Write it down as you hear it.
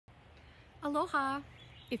Aloha!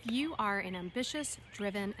 If you are an ambitious,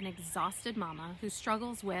 driven, and exhausted mama who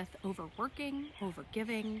struggles with overworking,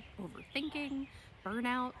 overgiving, overthinking,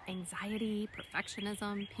 burnout, anxiety,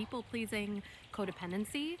 perfectionism, people-pleasing,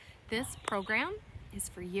 codependency, this program is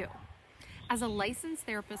for you. As a licensed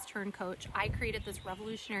therapist turned coach, I created this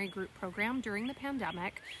revolutionary group program during the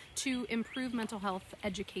pandemic to improve mental health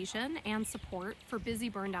education and support for busy,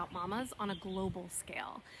 burned out mamas on a global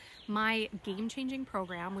scale. My game-changing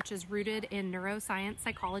program, which is rooted in neuroscience,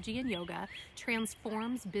 psychology, and yoga,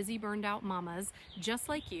 transforms busy, burned out mamas just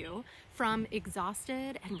like you from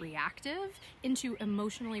exhausted and reactive into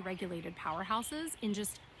emotionally regulated powerhouses in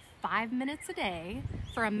just 5 minutes a day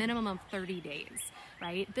for a minimum of 30 days,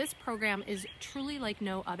 right? This program is truly like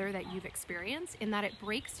no other that you've experienced in that it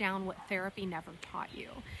breaks down what therapy never taught you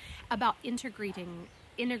about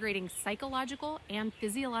integrating psychological and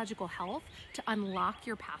physiological health to unlock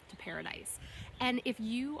your path to paradise. And if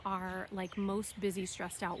you are like most busy,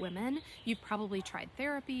 stressed out women, you've probably tried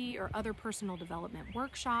therapy or other personal development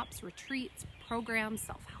workshops, retreats, programs,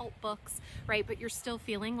 self-help books, right? But you're still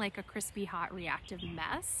feeling like a crispy, hot, reactive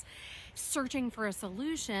mess, searching for a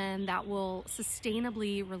solution that will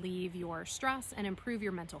sustainably relieve your stress and improve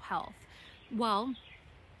your mental health. Well,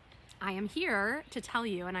 I am here to tell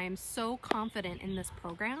you, and I am so confident in this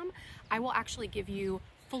program, I will actually give you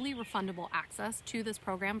fully refundable access to this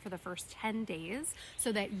program for the first 10 days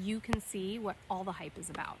so that you can see what all the hype is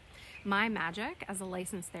about. My magic as a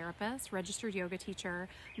licensed therapist, registered yoga teacher,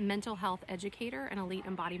 mental health educator, and elite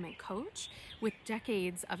embodiment coach with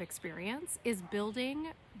decades of experience is building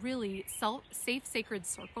really safe, sacred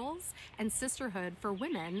circles and sisterhood for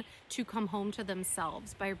women to come home to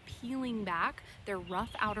themselves by peeling back their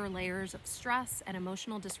rough outer layers of stress and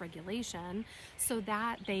emotional dysregulation so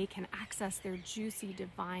that they can access their juicy,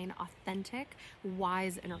 divine, authentic,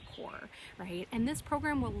 wise inner core, right? And this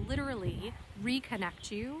program will literally reconnect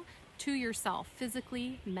you to yourself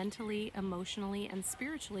physically, mentally, emotionally, and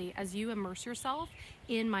spiritually as you immerse yourself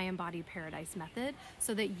in my embodied paradise method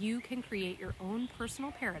so that you can create your own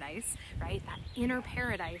personal paradise, right? That inner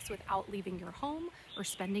paradise without leaving your home or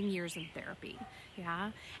spending years in therapy, yeah?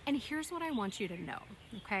 And here's what I want you to know,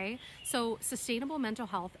 okay? So sustainable mental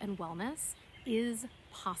health and wellness is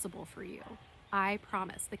possible for you. I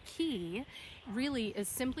promise. The key really is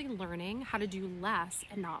simply learning how to do less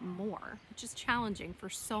and not more, which is challenging for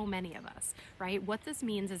so many of us, right? What this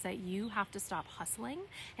means is that you have to stop hustling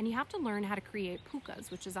and you have to learn how to create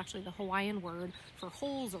pukas, which is actually the Hawaiian word for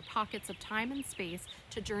holes or pockets of time and space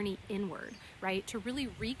to journey inward, right? To really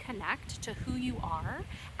reconnect to who you are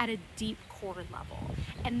at a deep core level.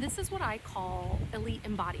 And this is what I call elite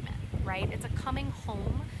embodiment, right? It's a coming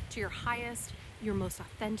home to your highest, your most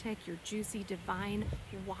authentic, your juicy, divine,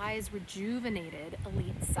 wise, rejuvenated,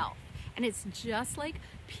 elite self. And it's just like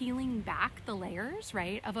peeling back the layers,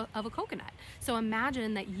 right, of a coconut. So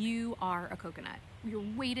imagine that you are a coconut. You're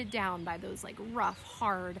weighted down by those like rough,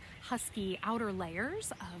 hard, husky outer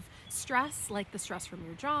layers of stress, like the stress from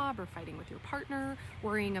your job or fighting with your partner,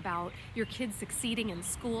 worrying about your kids succeeding in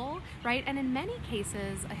school, right? And in many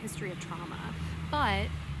cases, a history of trauma. But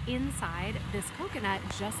inside this coconut,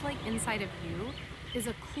 just like inside of you, is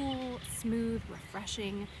a cool, smooth,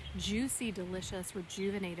 refreshing, juicy, delicious,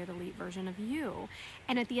 rejuvenated, elite version of you.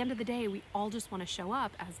 And at the end of the day, we all just want to show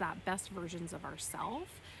up as that best versions of ourselves,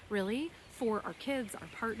 really, for our kids, our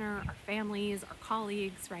partner, our families, our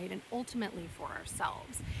colleagues, right? And ultimately for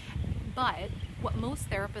ourselves. But what most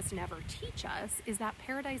therapists never teach us is that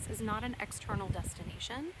paradise is not an external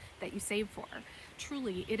destination that you save for.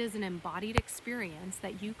 Truly, it is an embodied experience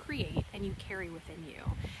that you create and you carry within you.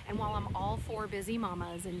 And while I'm all for busy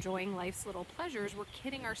mamas enjoying life's little pleasures, we're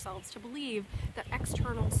kidding ourselves to believe that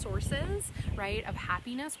external sources, right, of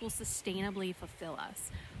happiness will sustainably fulfill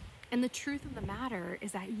us. And the truth of the matter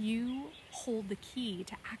is that you hold the key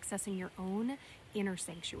to accessing your own inner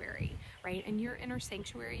sanctuary, right? And your inner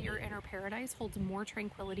sanctuary, your inner paradise holds more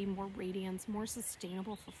tranquility, more radiance, more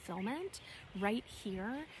sustainable fulfillment right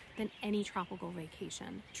here than any tropical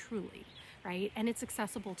vacation, truly, right? And it's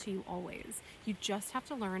accessible to you always. You just have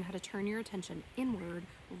to learn how to turn your attention inward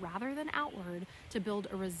rather than outward to build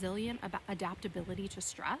a resilient adaptability to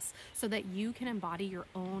stress so that you can embody your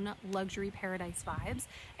own luxury paradise vibes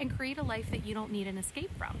and create a life that you don't need an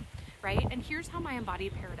escape from, right? And here's how my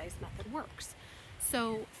embodied paradise method works.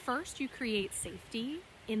 So first, you create safety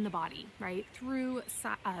in the body, right? Through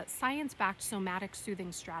science-backed somatic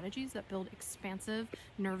soothing strategies that build expansive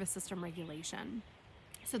nervous system regulation,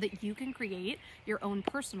 so that you can create your own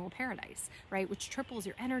personal paradise, right? Which triples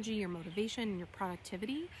your energy, your motivation, and your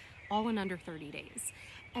productivity all in under 30 days.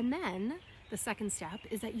 And then The second step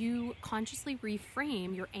is that you consciously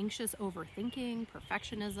reframe your anxious overthinking,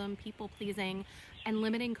 perfectionism, people-pleasing, and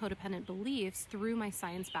limiting codependent beliefs through my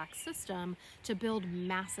science-backed system to build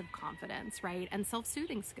massive confidence, right? And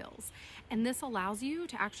self-soothing skills. And this allows you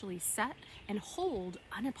to actually set and hold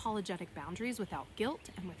unapologetic boundaries without guilt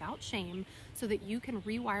and without shame so that you can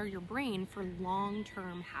rewire your brain for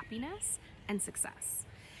long-term happiness and success.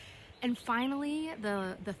 And finally,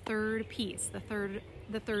 the third piece, the third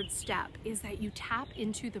step is that you tap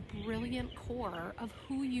into the brilliant core of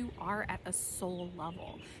who you are at a soul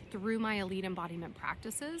level through my elite embodiment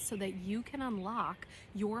practices so that you can unlock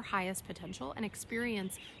your highest potential and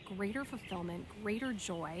experience greater fulfillment, greater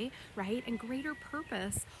joy, right? And greater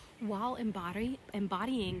purpose while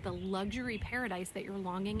embodying the luxury paradise that you're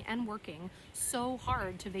longing and working so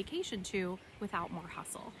hard to vacation to without more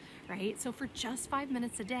hustle, right? So for just 5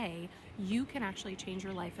 minutes a day, you can actually change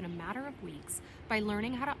your life in a matter of weeks by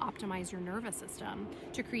learning how to optimize your nervous system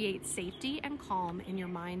to create safety and calm in your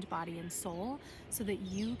mind, body, and soul so that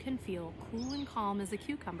you can feel cool and calm as a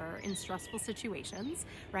cucumber in stressful situations,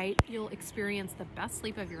 right? You'll experience the best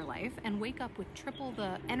sleep of your life and wake up with triple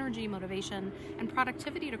the energy, motivation, and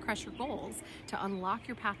productivity to crush your goals, to unlock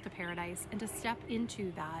your path to paradise, and to step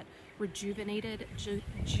into that rejuvenated,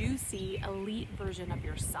 juicy, elite version of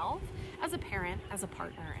yourself as a parent, as a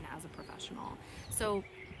partner, and as a professional. So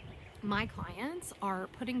my clients are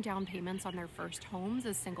putting down payments on their first homes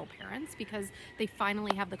as single parents because they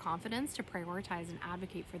finally have the confidence to prioritize and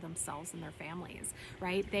advocate for themselves and their families,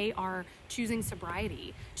 right? They are choosing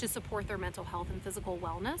sobriety to support their mental health and physical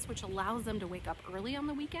wellness, which allows them to wake up early on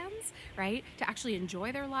the weekends, right? To actually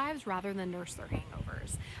enjoy their lives rather than nurse their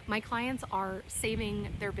hangovers. My clients are saving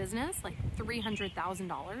their business like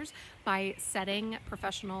 $300,000 by setting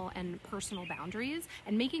professional and personal boundaries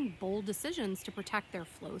and making bold decisions to protect their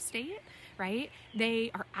flow state, right?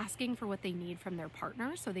 They are asking for what they need from their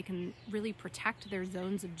partner so they can really protect their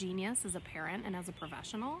zones of genius as a parent and as a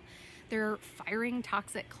professional. They're firing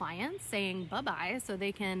toxic clients, saying bye-bye so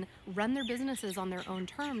they can run their businesses on their own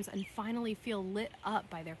terms and finally feel lit up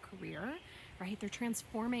by their career, right? They're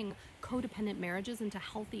transforming codependent marriages into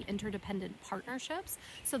healthy interdependent partnerships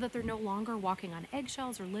so that they're no longer walking on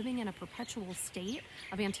eggshells or living in a perpetual state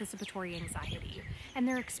of anticipatory anxiety. And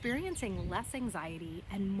they're experiencing less anxiety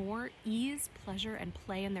and more ease, pleasure, and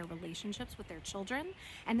play in their relationships with their children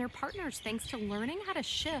and their partners thanks to learning how to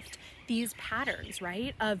shift these patterns,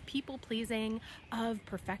 right? Of people-pleasing, of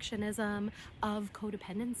perfectionism, of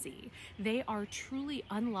codependency. They are truly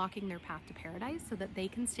unlocking their path to paradise so that they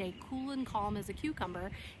can stay cool and calm as a cucumber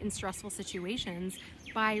in stressful situations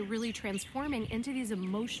by really transforming into these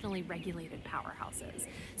emotionally regulated powerhouses.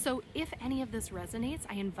 So if any of this resonates,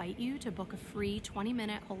 I invite you to book a free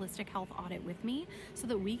 20-minute holistic health audit with me so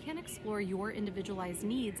that we can explore your individualized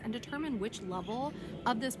needs and determine which level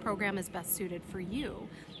of this program is best suited for you.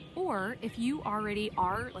 Or if you already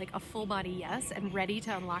are like a full body yes and ready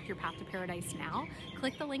to unlock your path to paradise now,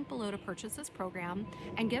 click the link below to purchase this program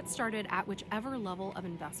and get started at whichever level of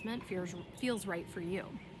investment feels right for you,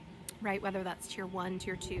 right? Whether that's tier 1,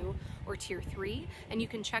 tier 2, or tier 3. And you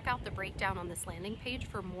can check out the breakdown on this landing page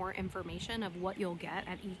for more information of what you'll get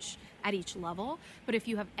at each level. But if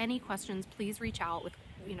you have any questions, please reach out with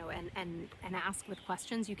and ask with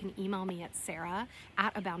questions. You can email me at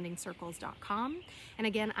sarah@aboundingcircles.com. And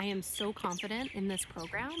again, I am so confident in this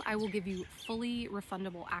program. I will give you fully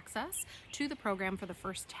refundable access to the program for the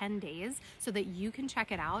first 10 days so that you can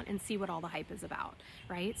check it out and see what all the hype is about,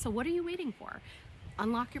 right? So what are you waiting for?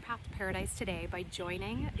 Unlock your path to paradise today by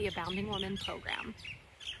joining the Abounding Woman program.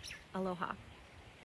 Aloha.